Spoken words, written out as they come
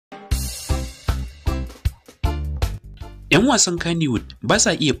'Yan wasan Kannywood ba sa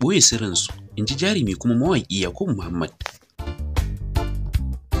iya ɓoye sirrinsu, in ji jarumi kuma mawaƙi Yakubu Muhammad.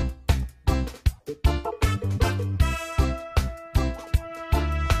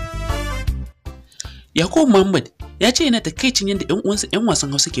 Yakubu Muhammad ya ce yana takaicin yadda 'yan uwansa 'yan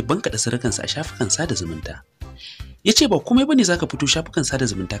wasan Hausa ke bankaɗa sirrikansa a shafukan sada zumunta. Ya ce ba komai bane zaka fito shafukan sada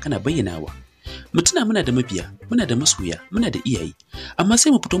zumunta kana bayyanawa. Mutuna muna da mabiya, muna da masoya, muna da iyaye, amma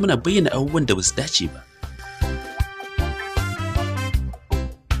sai mu fito muna bayyana abubuwan da ba su dace ba.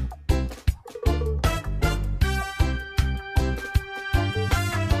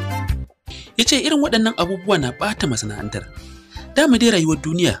 Ya ce irin waɗannan abubuwa na ɓata masana'antar. Dama dai rayuwar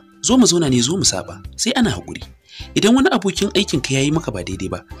duniya zo mu zauna ne zo mu saba, sai ana haƙuri. Idan wani abokin aikinka ya yi maka ba daidai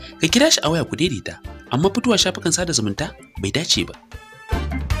ba, ka kira shi a waya ku daidaita, amma fitowa shafukan sada zumunta bai dace ba.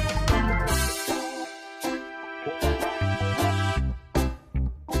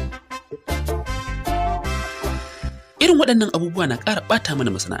 Irin waɗannan abubuwa na ƙara ɓata mana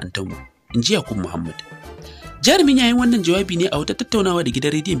masana'antarmu, in ji Yakubu Muhammad. Jarumin yayin wannan jawabi ne a wata tattaunawa da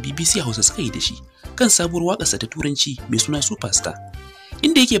gidan rediyon BBC Hausa suka yi da shi kan sabuwar waƙarsa ta Turanci mai suna Superstar,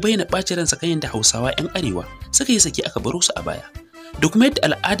 inda yake bayyana ɓacin ransa kan yadda Hausawa 'yan Arewa suka yi sake aka baro su a baya, da kuma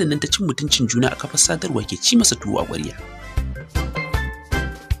yadda al'adar nan ta cin mutuncin juna a kafar sadarwa ke ci masa tuwo a ƙwarya.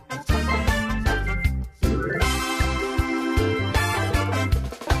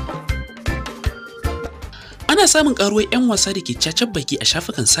 Ana samun ƙaruwar 'yan wasa da ke cacar baki a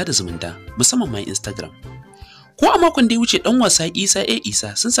shafukan sada zumunta, musamman ma Instagram. Ko a makon da ya wuce ɗan wasa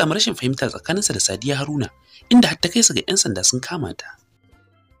Isa sun samu rashin fahimta tsakaninsa da Sadiya Haruna, inda har ta kai su ga 'yan sanda sun kama ta.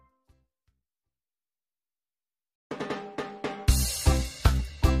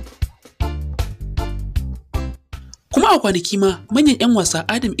 Kuma a kwanaki ma manyan 'yan wasa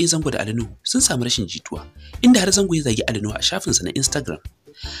Adam Zango da Alinu sun samu rashin jituwa, inda har Zango ya zagi Alinu a shafinsa na Instagram.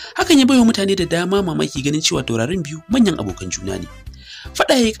 Hakan ya baiwa mutane da dama mamaki ganin cewa taurarin biyu manyan abokan juna ne.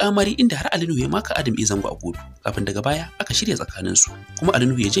 Faɗa ya yi kamari inda har Alinu ya maka Adam Zango a kotu, kafin daga baya aka shirya tsakaninsu, kuma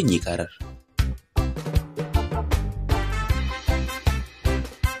Alinu ya janye karar.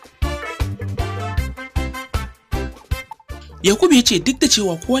 Yakubu ya ce duk da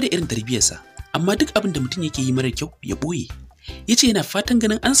cewa kowa da irin tarbiyyarsa, amma duk abin da mutum yake yi mara kyau ya ɓoye. Ya ce yana fatan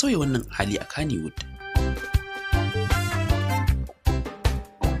ganin an sauya wannan hali a Kannywood.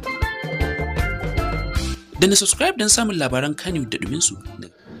 Da na subscribe don samun labaran Kannywood da ɗuminsu.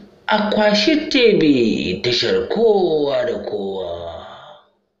 Akwashi TV, tashar kowa da kowa.